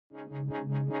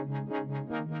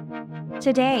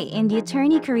Today, in the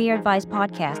Attorney Career Advice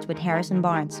podcast with Harrison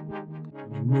Barnes.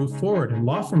 You move forward. And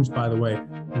law firms, by the way,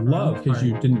 love because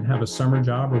you didn't have a summer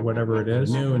job or whatever it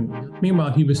is. And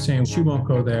meanwhile, he was saying she won't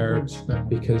go there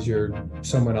because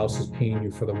someone else is paying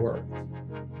you for the work.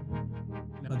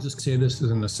 I'll just say this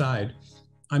as an aside.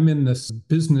 I'm in this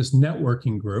business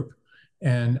networking group.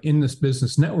 And in this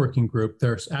business networking group,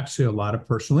 there's actually a lot of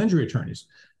personal injury attorneys.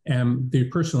 And the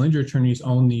personal injury attorneys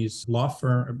own these law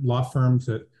firms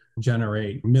that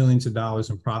generate millions of dollars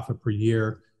in profit per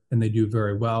year, and they do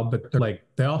very well. But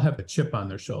they all have a chip on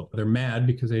their shoulder. They're mad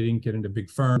because they didn't get into big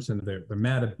firms, and they're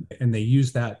mad, and they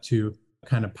use that to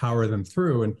kind of power them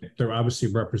through. And they're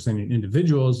obviously representing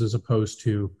individuals as opposed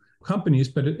to companies,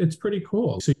 but it's pretty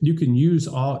cool. So you can use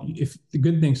if the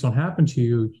good things don't happen to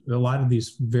you, a lot of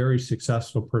these very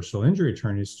successful personal injury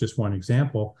attorneys, just one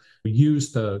example,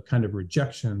 use the kind of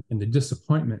rejection and the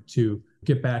disappointment to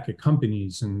get back at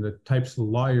companies and the types of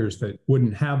lawyers that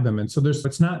wouldn't have them. And so none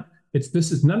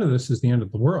of this is the end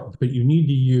of the world, but you need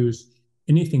to use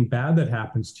anything bad that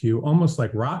happens to you almost like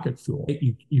rocket fuel.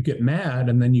 You get mad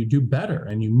and then you do better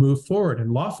and you move forward.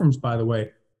 And law firms, by the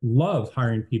way, love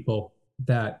hiring people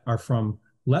that are from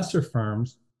lesser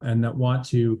firms and that want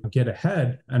to get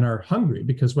ahead and are hungry,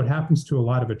 because what happens to a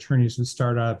lot of attorneys that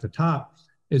start out at the top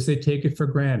is they take it for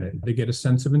granted. They get a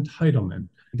sense of entitlement.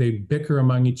 They bicker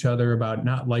among each other about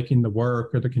not liking the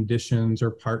work or the conditions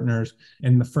or partners,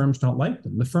 and the firms don't like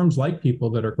them. The firms like people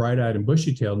that are bright-eyed and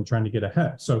bushy-tailed and trying to get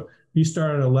ahead. So if you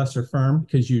start at a lesser firm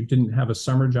because you didn't have a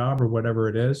summer job or whatever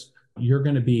it is, you're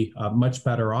going to be much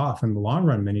better off in the long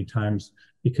run many times,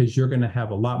 because you're going to have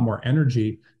a lot more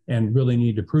energy and really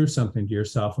need to prove something to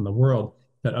yourself in the world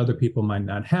that other people might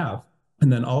not have.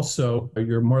 And then also,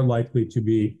 you're more likely to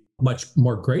be much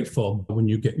more grateful when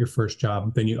you get your first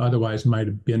job than you otherwise might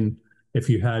have been if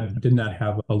you did not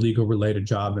have a legal related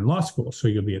job in law school. So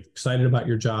you'll be excited about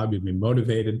your job, you'll be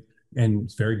motivated, and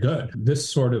it's very good. This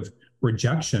sort of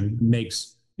rejection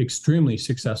makes extremely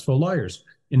successful lawyers.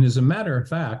 And as a matter of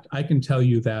fact, I can tell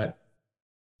you that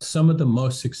some of the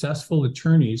most successful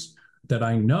attorneys that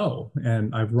I know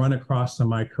and I've run across in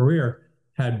my career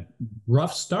had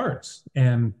rough starts,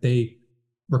 and they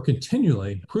were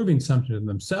continually proving something to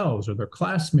themselves or their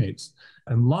classmates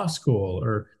in law school,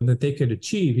 or that they could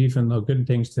achieve even though good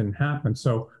things didn't happen.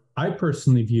 So I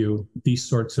personally view these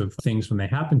sorts of things when they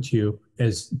happen to you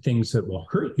as things that will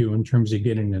hurt you in terms of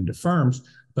getting into firms,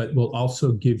 but will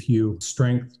also give you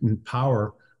strength and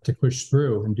power to push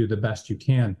through and do the best you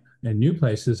can in new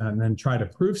places, and then try to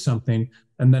prove something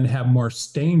and then have more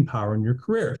staying power in your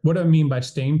career. What do I mean by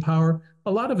staying power?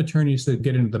 A lot of attorneys that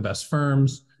get into the best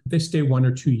firms, they stay 1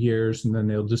 or 2 years and then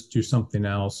they'll just do something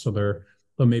else. So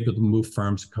they'll maybe move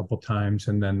firms a couple of times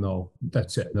and then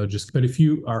that's it. But if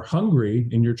you are hungry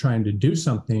and you're trying to do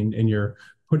something and you're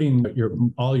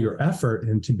putting all your effort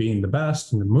into being the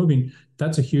best and moving,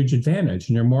 that's a huge advantage.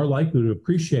 And you're more likely to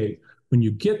appreciate when you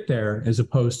get there as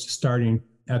opposed to starting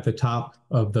at the top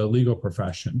of the legal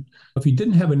profession. If you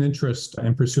didn't have an interest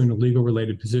in pursuing a legal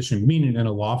related position, meaning in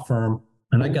a law firm,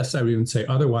 and I guess I would even say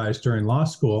otherwise during law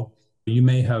school, you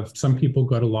may have some people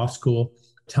go to law school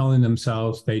telling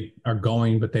themselves they are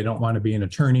going, but they don't want to be an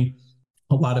attorney.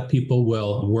 A lot of people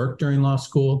will work during law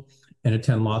school and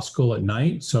attend law school at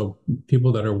night. So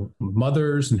people that are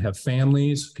mothers and have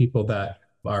families, people that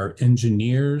are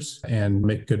engineers and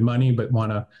make good money but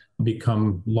want to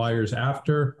become lawyers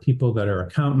after, people that are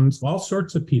accountants, all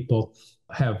sorts of people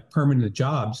have permanent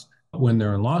jobs when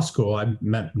they're in law school. I've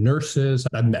met nurses,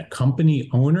 I've met company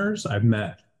owners, I've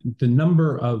met the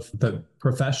number of the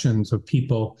professions of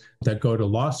people that go to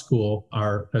law school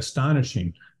are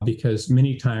astonishing, because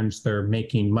many times they're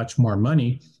making much more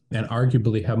money and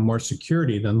arguably have more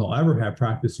security than they'll ever have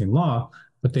practicing law,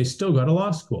 but they still go to law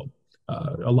school.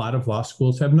 A lot of law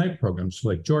schools have night programs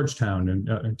like Georgetown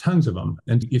and tons of them.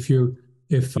 And if you're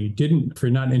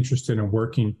not interested in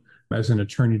working as an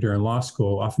attorney during law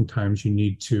school, oftentimes you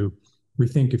need to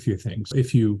rethink a few things.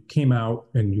 If you came out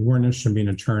and you weren't interested in being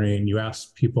an attorney and you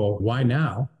asked people, why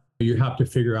now? You have to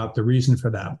figure out the reason for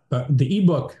that. But the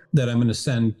ebook that I'm going to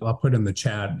send, I'll put in the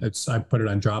chat. I put it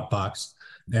on Dropbox,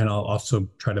 and I'll also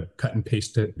try to cut and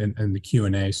paste it in the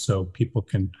Q&A so people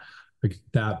can get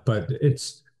that. But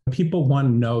people want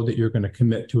to know that you're going to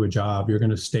commit to a job, you're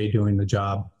going to stay doing the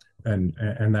job, and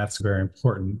that's very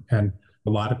important. And a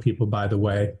lot of people, by the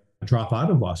way, drop out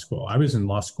of law school. I was in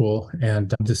law school,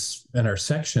 and in our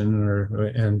section,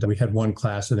 and we had one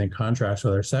class, I think, contracts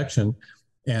with our section,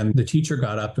 and the teacher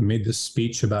got up and made this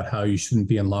speech about how you shouldn't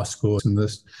be in law school and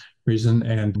this reason.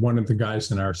 And one of the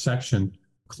guys in our section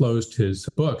closed his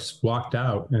books, walked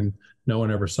out, and no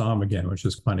one ever saw him again, which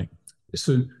is funny.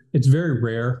 So it's very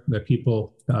rare that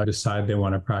people decide they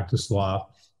want to practice law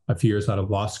a few years out of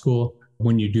law school.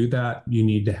 When you do that, you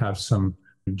need to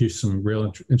do some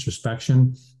real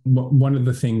introspection. One of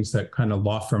the things that kind of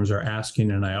law firms are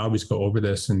asking, and I always go over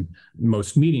this in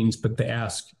most meetings, but they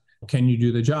ask, can you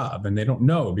do the job? And they don't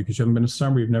know because you haven't been a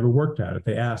summer, you've never worked at it.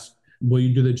 They ask, will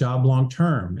you do the job long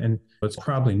term? And it's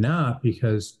probably not,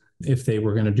 because if they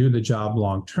were going to do the job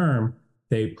long term,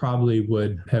 they probably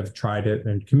would have tried it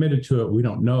and committed to it. We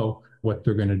don't know what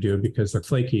they're going to do because they're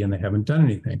flaky and they haven't done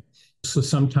anything. So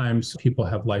sometimes people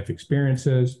have life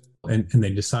experiences and they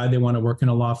decide they want to work in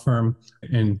a law firm.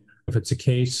 And if it's a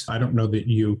case, I don't know that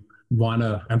you want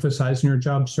to emphasize in your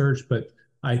job search, but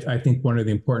I think one of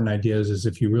the important ideas is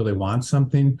if you really want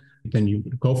something, then you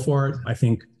go for it. I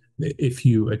think if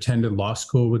you attended law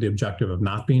school with the objective of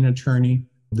not being an attorney,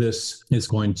 this is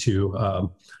going to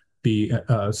be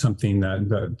something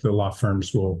that the law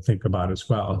firms will think about as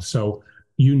well. So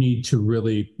you need to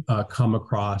really come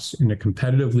across in a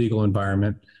competitive legal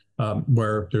environment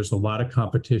where there's a lot of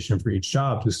competition for each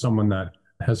job to someone that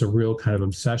has a real kind of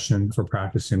obsession for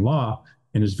practicing law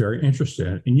and is very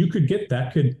interested. And you could get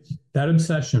that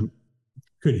obsession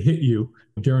could hit you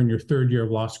during your third year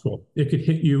of law school. It could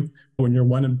hit you when you're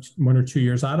one or 2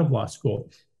 years out of law school.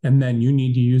 And then you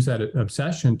need to use that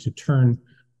obsession to turn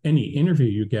any interview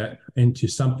you get into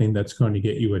something that's going to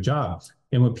get you a job.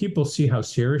 And when people see how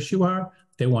serious you are,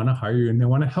 they want to hire you and they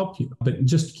want to help you. But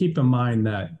just keep in mind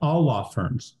that all law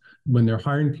firms, when they're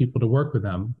hiring people to work with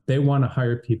them, they want to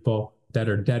hire people that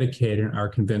are dedicated and are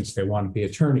convinced they want to be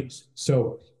attorneys.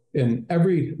 So when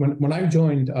I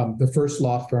joined the first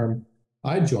law firm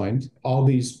I joined, all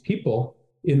these people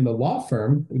in the law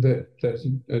firm, the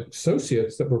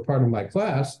associates that were part of my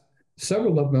class,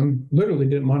 several of them literally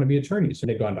didn't want to be attorneys.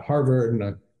 They'd gone to Harvard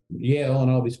and Yale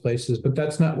and all these places, but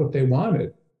that's not what they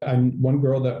wanted. And one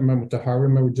girl that went to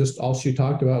Harvard, just all she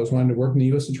talked about was wanting to work in the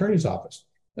U.S. Attorney's Office.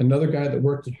 Another guy that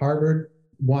worked at Harvard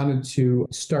wanted to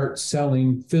start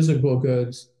selling physical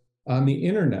goods on the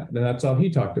internet, and that's all he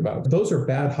talked about. Those are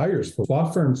bad hires for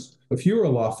law firms. If you were a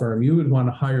law firm, you would want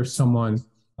to hire someone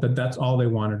that's all they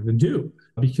wanted to do,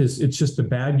 because it's just a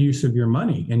bad use of your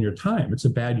money and your time. It's a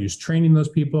bad use training those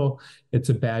people. It's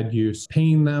a bad use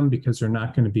paying them because they're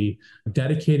not going to be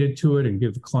dedicated to it and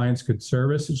give the clients good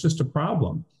service. It's just a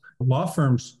problem. Law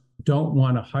firms don't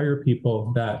want to hire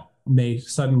people that may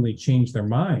suddenly change their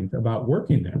mind about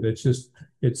working there.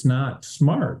 It's not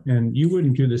smart. And you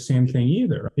wouldn't do the same thing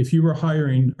either. If you were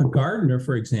hiring a gardener,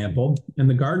 for example, and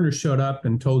the gardener showed up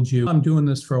and told you, I'm doing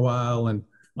this for a while and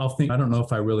I don't know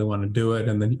if I really want to do it.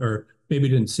 And then, or maybe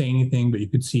didn't say anything, but you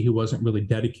could see he wasn't really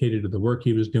dedicated to the work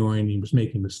he was doing. He was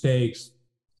making mistakes.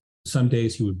 Some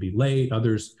days he would be late.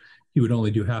 Others, he would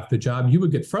only do half the job. You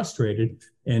would get frustrated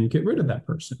and get rid of that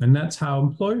person. And that's how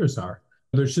employers are.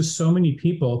 There's just so many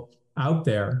people out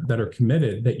there that are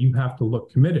committed that you have to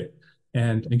look committed.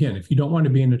 And again, if you don't want to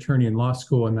be an attorney in law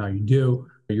school and now you do,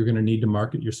 you're going to need to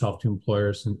market yourself to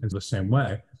employers in the same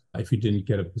way. If you didn't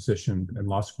get a position in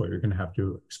law school, you're going to have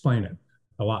to explain it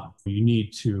a lot. You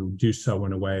need to do so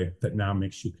in a way that now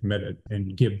makes you committed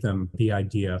and give them the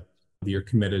idea that you're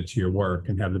committed to your work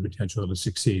and have the potential to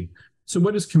succeed. So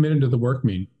what does committed to the work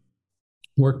mean?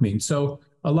 So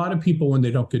a lot of people, when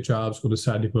they don't get jobs, will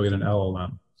decide to go get an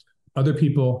LLM. Other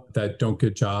people that don't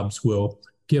get jobs will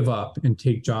give up and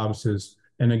take jobs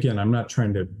and again, I'm not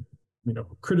trying to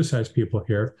criticize people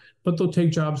here, but they'll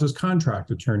take jobs as contract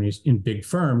attorneys in big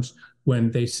firms when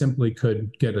they simply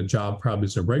could get a job probably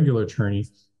as a regular attorney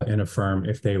in a firm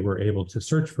if they were able to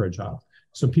search for a job.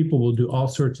 So people will do all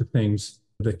sorts of things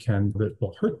that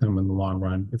will hurt them in the long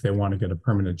run if they want to get a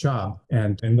permanent job.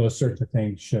 And those sorts of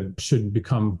things should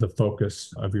become the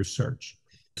focus of your search.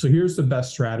 So here's the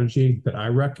best strategy that I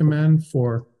recommend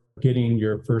for getting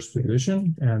your first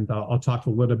position. And I'll talk a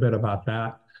little bit about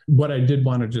that. What I did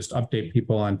want to just update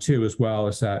people on too, as well,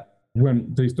 is that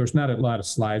there's not a lot of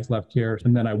slides left here,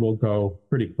 and then I will go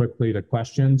pretty quickly to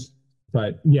questions.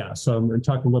 But yeah, so I'm going to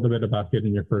talk a little bit about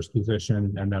getting your first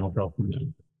position, and then we'll go from there.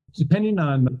 Depending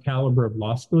on the caliber of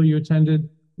law school you attended,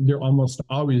 you're almost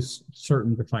always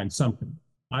certain to find something.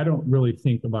 I don't really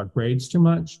think about grades too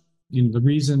much. The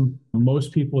reason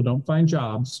most people don't find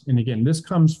jobs, and again, this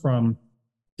comes from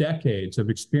decades of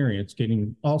experience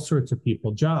getting all sorts of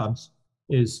people jobs,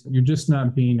 is you're just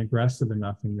not being aggressive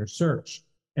enough in your search.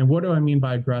 And what do I mean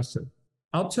by aggressive?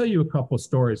 I'll tell you a couple of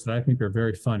stories that I think are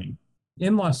very funny.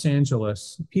 In Los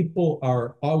Angeles, people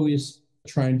are always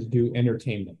trying to do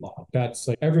entertainment law. That's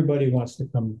like everybody wants to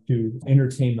come do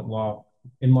entertainment law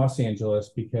in Los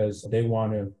Angeles because they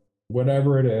want to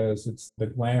whatever it is, it's the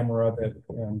glamour of it.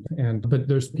 But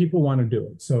there's people want to do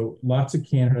it. So lots of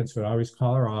candidates would always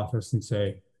call our office and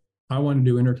say, I want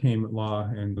to do entertainment law.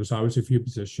 And there's always a few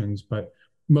positions, but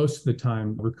most of the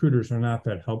time recruiters are not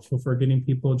that helpful for getting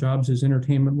people jobs as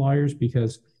entertainment lawyers,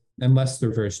 because unless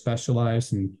they're very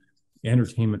specialized in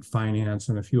entertainment finance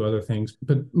and a few other things,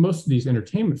 but most of these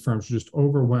entertainment firms are just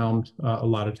overwhelmed a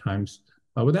lot of times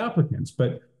with applicants,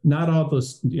 but not all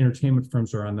those entertainment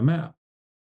firms are on the map.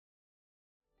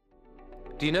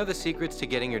 Do you know the secrets to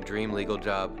getting your dream legal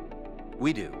job?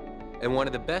 We do. And one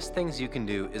of the best things you can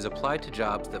do is apply to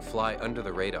jobs that fly under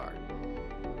the radar.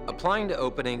 Applying to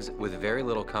openings with very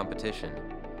little competition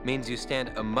means you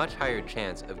stand a much higher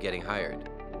chance of getting hired.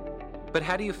 But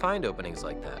how do you find openings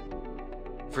like that?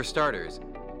 For starters,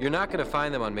 you're not going to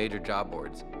find them on major job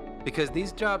boards, because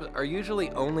these jobs are usually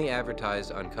only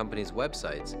advertised on companies'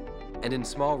 websites and in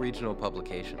small regional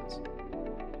publications.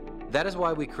 That is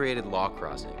why we created Law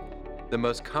Crossing, the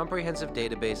most comprehensive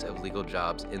database of legal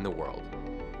jobs in the world.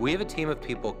 We have a team of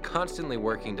people constantly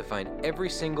working to find every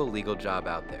single legal job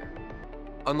out there.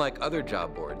 Unlike other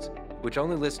job boards, which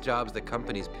only list jobs that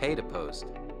companies pay to post,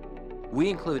 we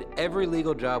include every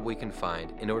legal job we can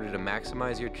find in order to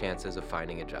maximize your chances of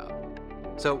finding a job.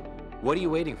 So, what are you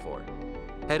waiting for?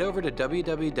 Head over to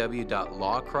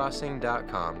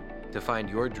www.lawcrossing.com to find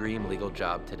your dream legal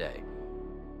job today.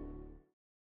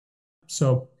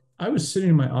 So I was sitting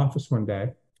in my office one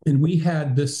day, and we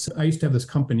had this, I used to have this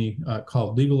company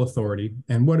called Legal Authority.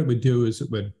 And what it would do is it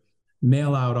would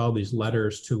mail out all these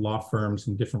letters to law firms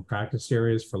in different practice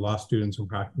areas for law students and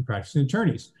practicing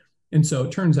attorneys. And so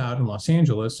it turns out in Los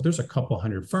Angeles, there's a couple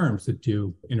hundred firms that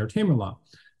do entertainment law.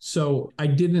 So I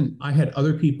had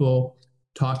other people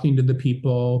talking to the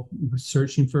people,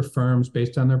 searching for firms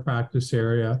based on their practice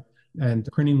area, and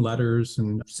printing letters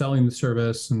and selling the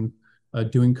service and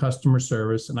doing customer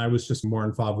service. And I was just more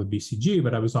involved with BCG,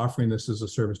 but I was offering this as a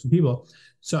service to people.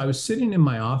 So I was sitting in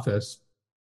my office,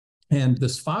 and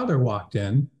this father walked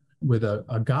in with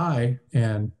a guy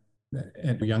and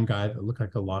a young guy that looked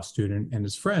like a law student, and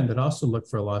his friend that also looked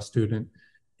for a law student.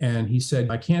 And he said,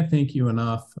 I can't thank you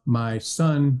enough. My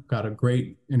son got a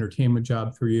great entertainment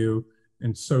job for you,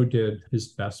 and so did his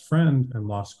best friend in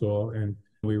law school, and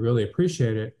we really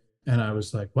appreciate it. And I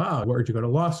was like, wow, where'd you go to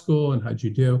law school and how'd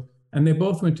you do? And they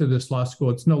both went to this law school.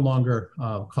 It's no longer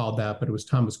called that, but it was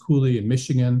Thomas Cooley in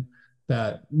Michigan.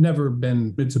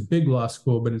 It's a big law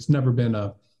school, but it's never been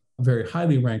a very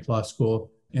highly ranked law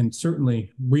school. And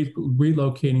certainly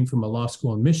relocating from a law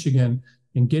school in Michigan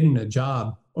and getting a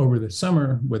job over the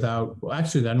summer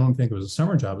actually, I don't think it was a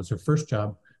summer job, it was her first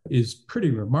job, is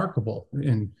pretty remarkable,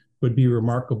 and would be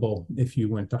remarkable if you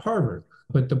went to Harvard.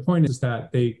 But the point is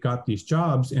that they got these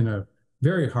jobs in a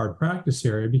very hard practice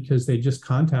area because they just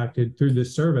contacted through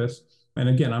this service. And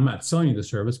again, I'm not selling you the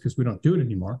service because we don't do it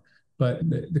anymore, but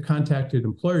the contacted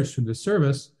employers through this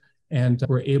service and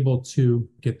were able to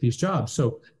get these jobs.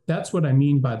 So that's what I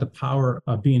mean by the power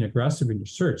of being aggressive in your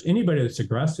search. Anybody that's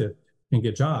aggressive can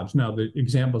get jobs. Now, the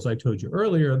examples I told you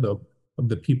earlier, of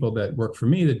the people that work for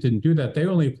me that didn't do that, they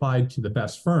only applied to the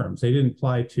best firms. They didn't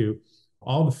apply to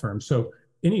all the firms. So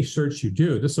any search you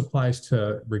do, this applies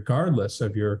to regardless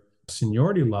of your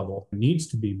seniority level, needs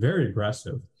to be very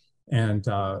aggressive. And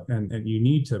you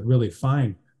need to really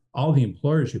find all the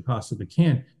employers you possibly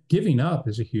can. Giving up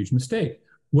is a huge mistake.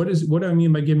 What do I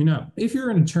mean by giving up? If you're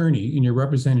an attorney and you're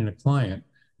representing a client,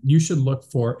 you should look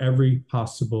for every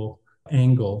possible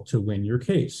angle to win your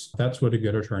case. That's what a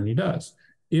good attorney does.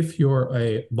 If you're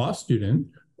a law student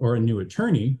or a new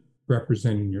attorney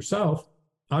representing yourself,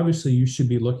 obviously you should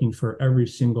be looking for every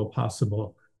single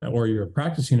possible, or you're a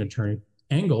practicing attorney,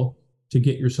 angle to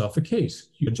get yourself a case,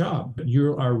 a job.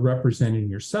 You are representing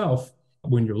yourself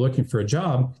when you're looking for a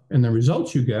job, and the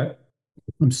results you get,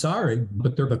 I'm sorry,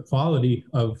 but they're the quality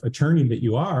of attorney that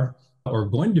you are or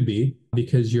going to be,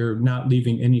 because you're not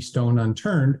leaving any stone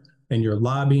unturned and you're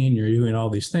lobbying, you're doing all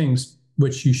these things,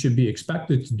 which you should be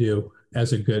expected to do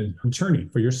as a good attorney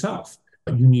for yourself.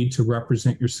 You need to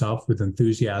represent yourself with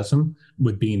enthusiasm,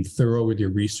 with being thorough with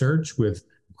your research, with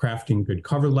crafting good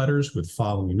cover letters, with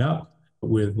following up,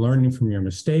 with learning from your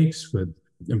mistakes, with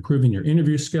improving your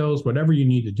interview skills, whatever you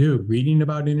need to do, reading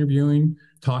about interviewing,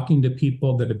 talking to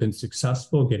people that have been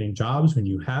successful, getting jobs when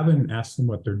you haven't, and ask them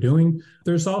what they're doing.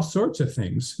 There's all sorts of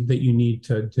things that you need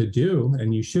to do,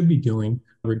 and you should be doing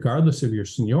regardless of your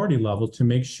seniority level to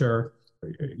make sure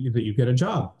that you get a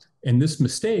job. And this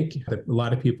mistake that a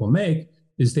lot of people make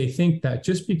is they think that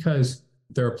just because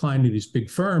they're applying to these big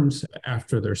firms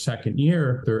after their second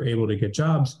year, they're able to get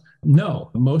jobs.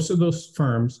 No, most of those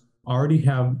firms already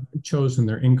have chosen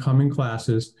their incoming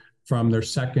classes from their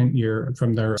second year,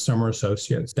 from their summer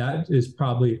associates. That is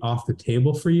probably off the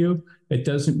table for you. It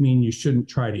doesn't mean you shouldn't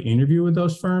try to interview with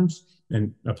those firms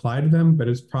and apply to them, but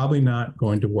it's probably not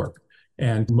going to work.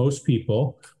 And most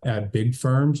people at big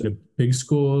firms, at big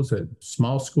schools, at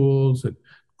small schools,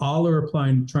 all are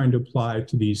trying to apply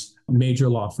to these major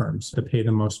law firms to pay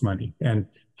the most money. And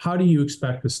how do you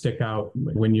expect to stick out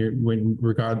when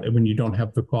you don't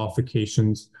have the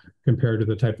qualifications compared to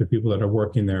the type of people that are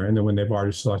working there, and then when they've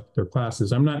already selected their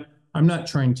classes? I'm not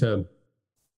trying to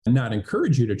not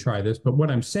encourage you to try this, but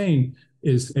what I'm saying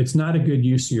is it's not a good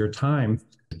use of your time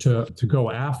to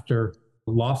go after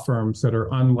law firms that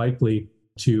are unlikely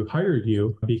to hire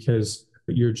you, because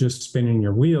you're just spinning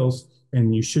your wheels,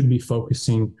 and you should be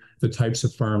focusing the types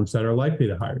of firms that are likely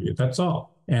to hire you. That's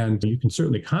all. And you can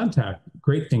certainly contact.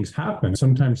 Great things happen.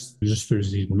 Sometimes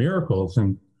there's these miracles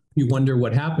and you wonder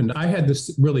what happened. I had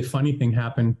this really funny thing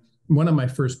happen. One of my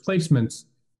first placements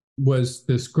was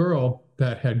this girl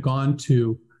that had gone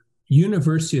to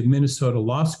University of Minnesota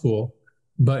Law School,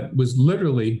 but was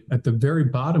literally at the very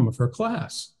bottom of her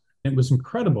class. It was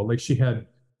incredible. Like, she had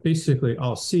basically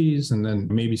all C's and then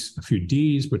maybe a few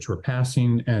D's, which were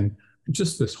passing, and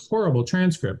just this horrible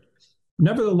transcript.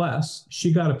 Nevertheless,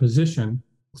 she got a position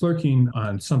clerking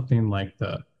on something like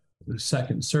the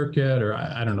Second Circuit, or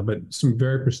I don't know, but some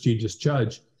very prestigious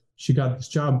judge. She got this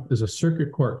job as a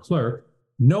circuit court clerk.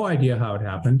 No idea how it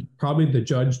happened. Probably the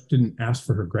judge didn't ask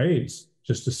for her grades,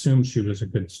 just assumed she was a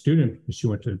good student because she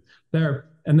went to there.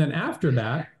 And then after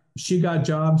that, she got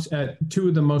jobs at two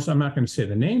of the most, I'm not going to say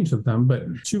the names of them, but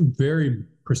two very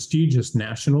prestigious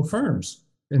national firms,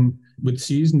 and with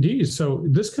C's and D's. So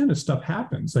this kind of stuff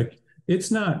happens. Like,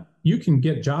 it's not, you can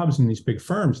get jobs in these big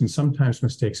firms and sometimes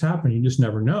mistakes happen. You just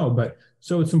never know. But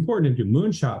so it's important to do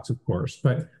moonshots, of course,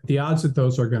 but the odds that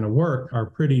those are going to work are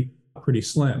pretty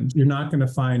slim. You're not going to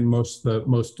find most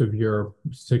of your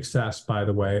success, by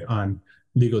the way, on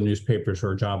legal newspapers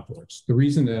or job boards. The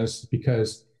reason is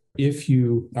because if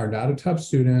you are not a tough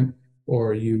student,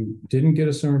 or you didn't get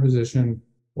a summer position,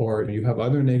 or you have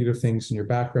other negative things in your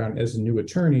background as a new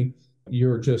attorney,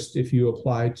 if you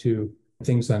apply to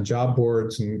things on job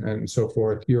boards and so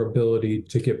forth, your ability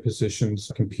to get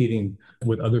positions competing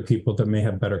with other people that may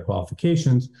have better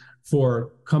qualifications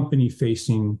for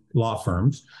company-facing law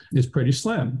firms is pretty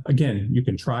slim. Again, you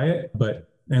can try it,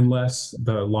 but unless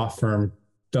the law firm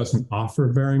doesn't offer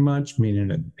very much,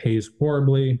 meaning it pays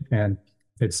horribly and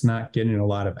it's not getting a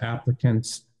lot of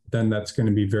applicants, then that's going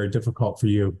to be very difficult for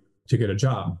you to get a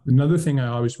job. Another thing I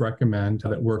always recommend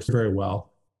that works very well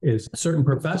is certain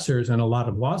professors in a lot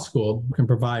of law school can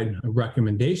provide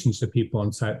recommendations to people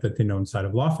that they know inside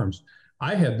of law firms.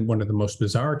 I had one of the most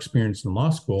bizarre experiences in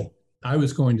law school. I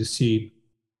was going to see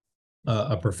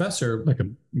a professor, like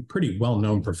a pretty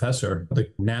well-known professor,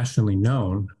 like nationally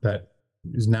known, that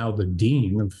is now the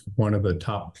dean of one of the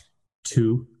top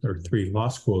 2 or 3 law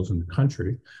schools in the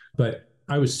country. But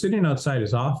I was sitting outside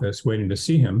his office waiting to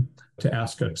see him to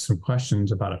ask some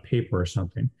questions about a paper or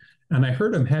something. And I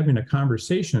heard him having a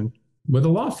conversation with a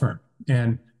law firm,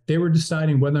 and they were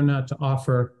deciding whether or not to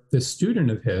offer this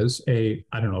student of his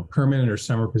permanent or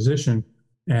summer position.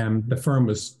 And the firm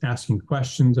was asking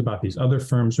questions about these other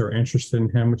firms who are interested in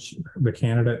him, which the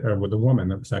candidate, or with the woman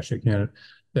that was actually a candidate,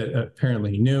 that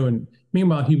apparently he knew. And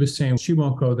meanwhile, he was saying she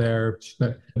won't go there,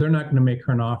 that they're not going to make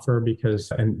her an offer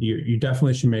and you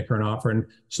definitely should make her an offer. And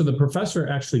so the professor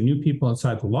actually knew people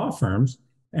inside the law firms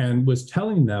and was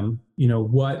telling them,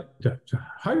 what to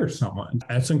hire someone.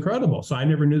 That's incredible. So I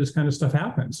never knew this kind of stuff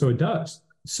happened. So it does.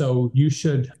 So you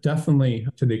should definitely,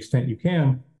 to the extent you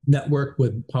can, network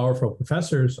with powerful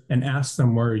professors and ask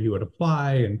them where you would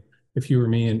apply. And if you were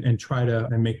me, and try to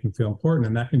make them feel important,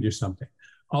 and that can do something.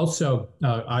 Also,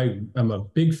 I am a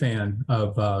big fan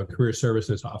of career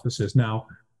services offices. Now,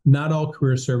 not all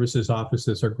career services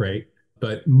offices are great,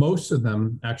 but most of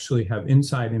them actually have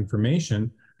inside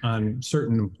information on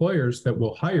certain employers that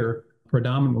will hire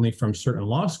predominantly from certain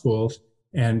law schools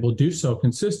and will do so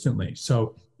consistently.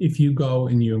 So if you go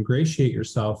and you ingratiate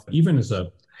yourself, even as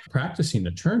a practicing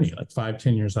attorney, like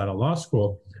 5-10 years out of law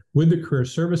school, with the career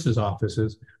services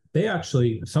offices, they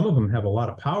actually, some of them have a lot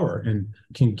of power and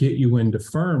can get you into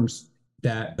firms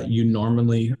that you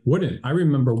normally wouldn't. I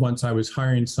remember once I was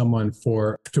hiring someone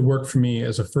to work for me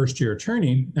as a first-year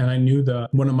attorney, and I knew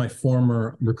one of my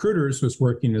former recruiters was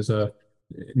working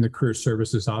in the career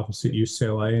services office at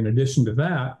UCLA. In addition to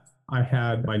that,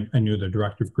 I knew the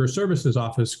director of career services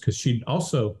office because I'd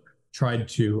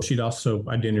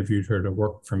interviewed her to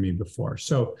work for me before.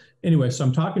 So anyway, so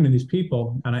I'm talking to these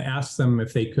people and I asked them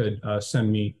if they could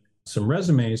send me some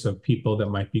resumes of people that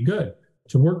might be good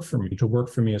to work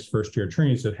for me as first-year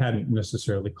trainees that hadn't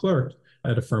necessarily clerked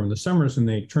at a firm in the summers. And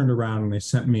they turned around and they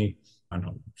sent me, I don't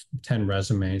know, 10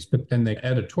 resumes, but then they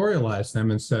editorialized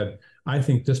them and said, I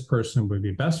think this person would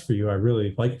be best for you. I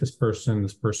really like this person.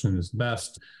 This person is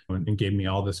best, and gave me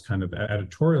all this kind of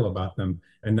editorial about them.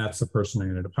 And that's the person I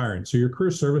ended up hiring. So your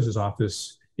career services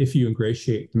office, if you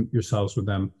ingratiate yourselves with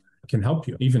them, can help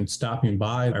you. Even stopping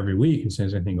by every week and saying,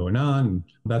 is anything going on? And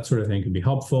that sort of thing can be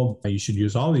helpful. You should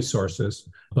use all these sources.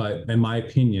 But in my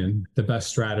opinion, the best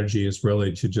strategy is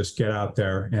really to just get out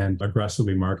there and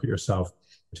aggressively market yourself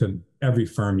to every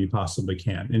firm you possibly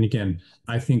can. And again,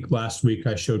 I think last week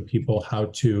I showed people how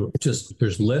to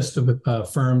there's a list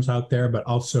of firms out there, but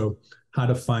also how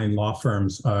to find law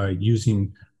firms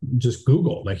using just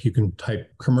Google. Like you can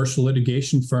type commercial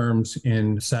litigation firms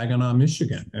in Saginaw,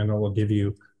 Michigan, and it will give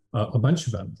you a bunch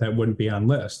of them that wouldn't be on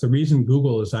lists. The reason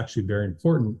Google is actually very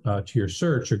important to your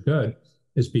search or good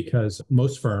is because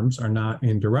most firms are not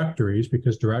in directories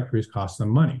because directories cost them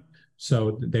money.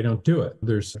 So they don't do it.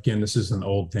 This is an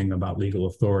old thing about legal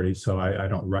authority, so I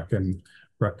don't recommend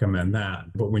that.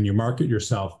 But when you market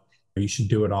yourself, you should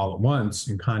do it all at once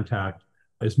and contact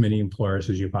as many employers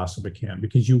as you possibly can,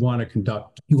 because you want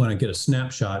to get a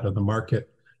snapshot of the market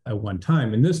at one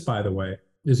time. And this, by the way,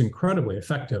 is incredibly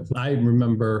effective. I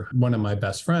remember one of my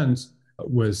best friends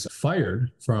was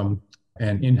fired from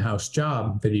an in-house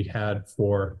job that he'd had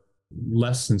for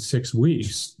less than 6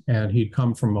 weeks. And he'd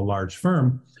come from a large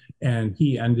firm, and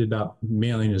he ended up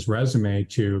mailing his resume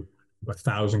to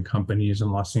 1,000 companies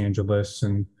in Los Angeles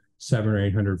and 700 or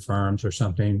 800 firms or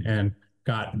something, and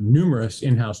got numerous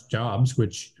in-house jobs,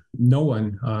 which no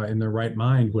one in their right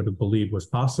mind would have believed was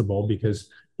possible, because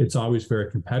it's always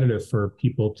very competitive for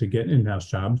people to get in-house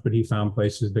jobs. But he found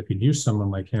places that could use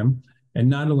someone like him. And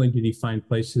not only did he find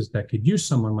places that could use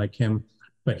someone like him,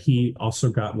 but he also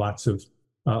got lots of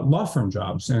law firm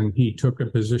jobs. And he took a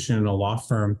position in a law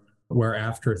firm where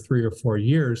after 3 or 4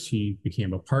 years, he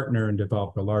became a partner and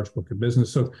developed a large book of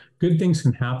business. So good things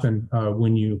can happen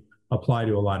when you apply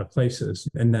to a lot of places.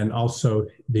 And then also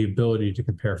the ability to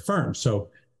compare firms. So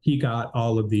he got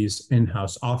all of these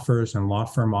in-house offers and law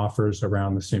firm offers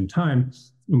around the same time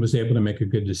and was able to make a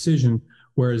good decision.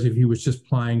 Whereas if he was just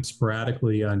applying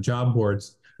sporadically on job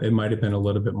boards, it might have been a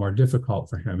little bit more difficult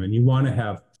for him. And you want to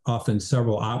have often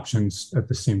several options at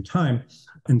the same time,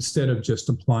 instead of just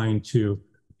applying to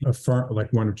a firm,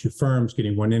 like 1 or 2 firms,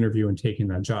 getting one interview and taking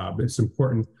that job. It's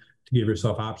important to give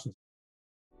yourself options.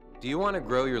 Do you want to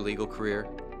grow your legal career?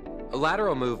 A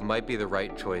lateral move might be the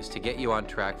right choice to get you on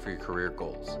track for your career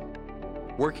goals.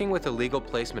 Working with a legal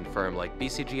placement firm like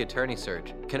BCG Attorney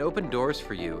Search can open doors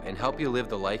for you and help you live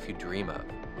the life you dream of.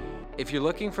 If you're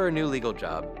looking for a new legal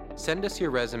job, send us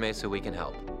your resume so we can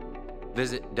help.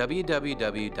 Visit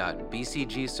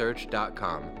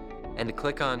www.bcgsearch.com and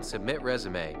click on Submit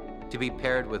Resume to be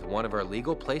paired with one of our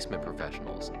legal placement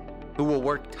professionals who will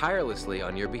work tirelessly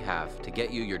on your behalf to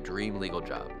get you your dream legal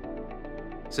job.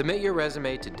 Submit your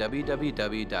resume to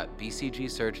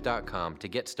www.bcgsearch.com to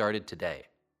get started today.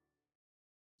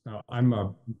 I'm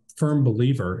a firm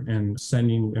believer in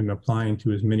sending and applying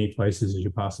to as many places as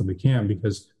you possibly can,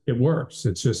 because it works.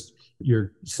 It's just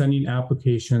you're sending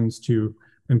applications to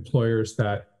employers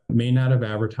that may not have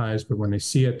advertised, but when they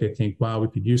see it, they think, wow, we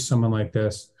could use someone like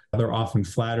this. They're often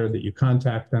flattered that you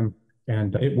contact them,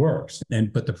 and it works.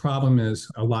 But the problem is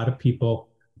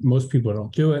most people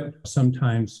don't do it.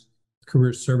 Sometimes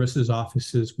career services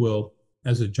offices will,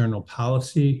 as a general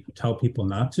policy, tell people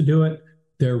not to do it.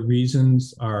 Their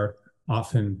reasons are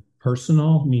often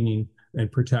personal, meaning in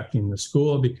protecting the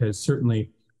school, because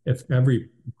certainly if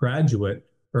every graduate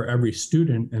or every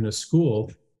student in a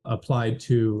school applied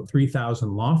to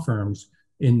 3,000 law firms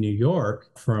in New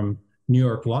York from New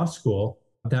York Law School,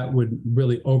 that would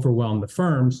really overwhelm the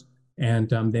firms, and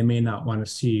they may not want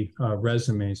to see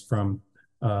resumes from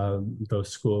those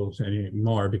schools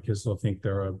anymore, because they'll think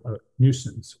they're a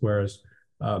nuisance. Whereas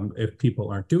if people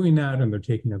aren't doing that and they're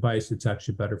taking advice, it's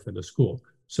actually better for the school.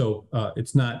 So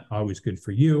it's not always good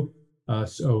for you.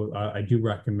 So I do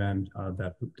recommend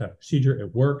that procedure.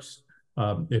 It works.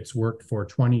 It's worked for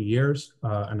 20 years,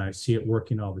 and I see it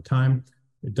working all the time.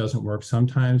 It doesn't work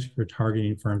sometimes. If you're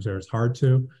targeting firms there, it's hard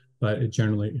to, but it's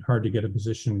generally hard to get a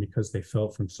position because they fill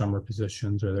from summer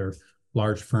positions, or they're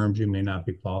large firms you may not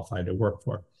be qualified to work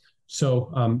for.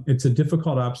 So it's a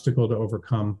difficult obstacle to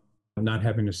overcome, not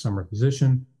having a summer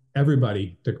position.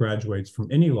 Everybody that graduates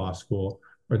from any law school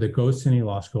or that goes to any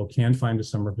law school can find a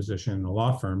summer position in a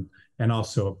law firm, and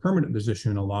also a permanent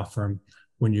position in a law firm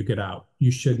when you get out.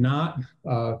 You should not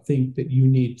think that you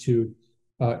need to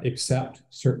accept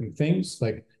certain things.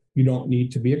 Like, you don't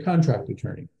need to be a contract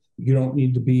attorney. You don't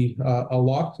need to be a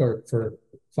law clerk for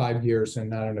 5 years and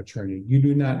not an attorney. You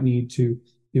do not need to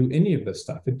do any of this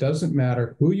stuff. It doesn't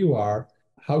matter who you are,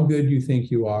 how good you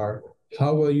think you are,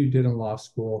 how well you did in law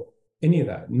school, any of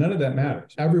that. None of that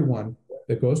matters. Everyone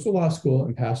that goes to law school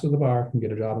and passes the bar can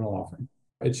get a job in a law firm.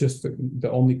 It's just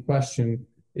the only question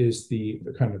is the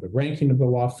kind of the ranking of the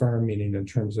law firm, meaning in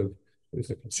terms of, is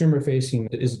it consumer facing?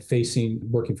 Is it facing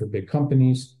working for big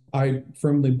companies? I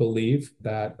firmly believe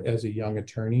that as a young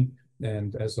attorney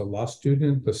and as a law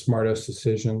student, the smartest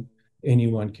decision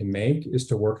anyone can make is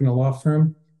to work in a law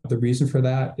firm. The reason for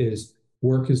that is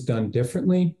work is done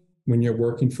differently when you're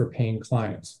working for paying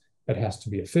clients. It has to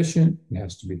be efficient, it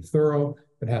has to be thorough,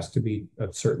 it has to be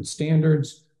at certain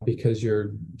standards because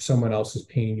someone else is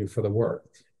paying you for the work.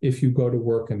 If you go to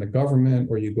work in the government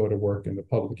or you go to work in the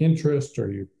public interest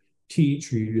or you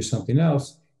teach or you do something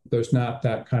else, there's not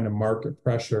that kind of market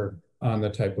pressure on the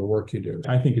type of work you do.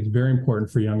 I think it's very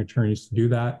important for young attorneys to do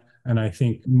that. And I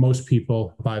think most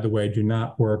people, by the way, do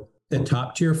not work at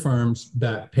top tier firms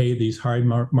that pay these high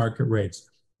market rates.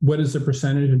 What is the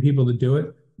percentage of people that do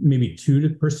it? Maybe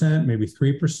 2%, maybe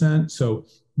 3%. So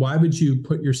why would you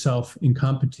put yourself in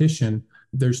competition?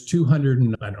 There's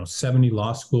 270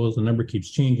 law schools. The number keeps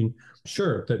changing.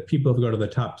 Sure, that people who go to the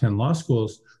top 10 law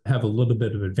schools have a little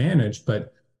bit of advantage,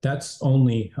 but that's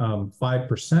only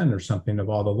 5% or something of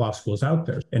all the law schools out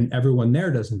there. And everyone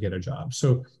there doesn't get a job.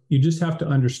 So you just have to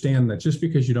understand that just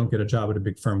because you don't get a job at a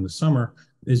big firm this summer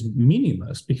is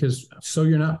meaningless, because so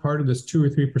you're not part of this 2 or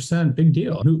 3%, big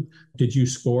deal. Who did you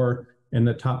score in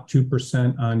the top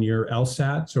 2% on your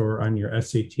LSATs or on your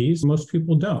SATs? Most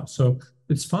people don't. So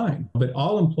it's fine. But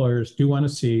all employers do want to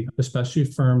see, especially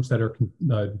firms that are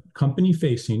company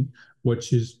facing,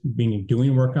 which is meaning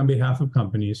doing work on behalf of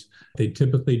companies. They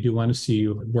typically do want to see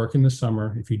you work in the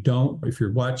summer. If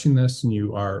you're watching this and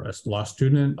you are a law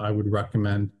student, I would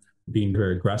recommend being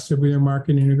very aggressive with your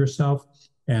marketing of yourself.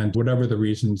 And whatever the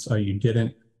reasons you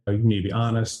didn't, you need to be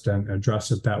honest and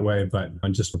address it that way, but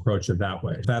just approach it that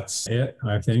way. That's it.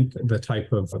 I think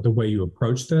the way you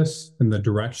approach this and the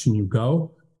direction you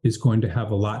go is going to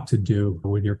have a lot to do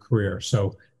with your career.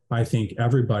 So I think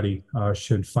everybody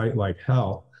should fight like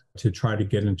hell to try to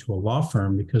get into a law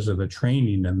firm because of the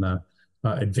training and the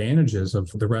advantages of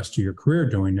the rest of your career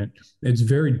doing it. It's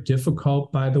very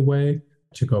difficult, by the way,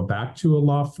 to go back to a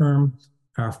law firm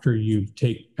after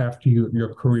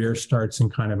your career starts in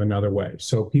kind of another way.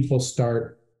 So people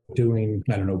start doing,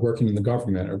 working in the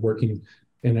government or working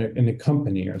in a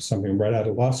company or something right out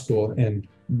of law school. And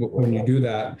when you do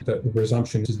that, the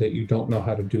presumption is that you don't know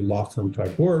how to do law firm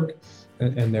type work,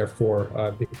 and therefore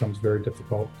it becomes very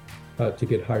difficult to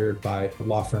get hired by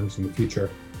law firms in the future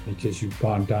because you've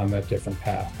gone down that different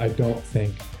path. I don't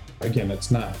think, again,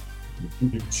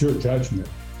 it's your judgment,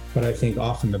 but I think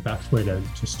often the best way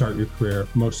to start your career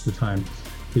most of the time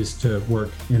is to work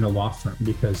in a law firm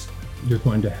because you're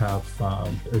going to have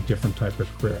a different type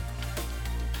of career.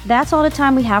 That's all the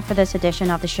time we have for this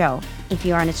edition of the show. If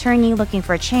you are an attorney looking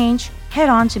for a change, head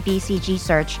on to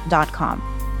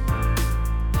bcgsearch.com.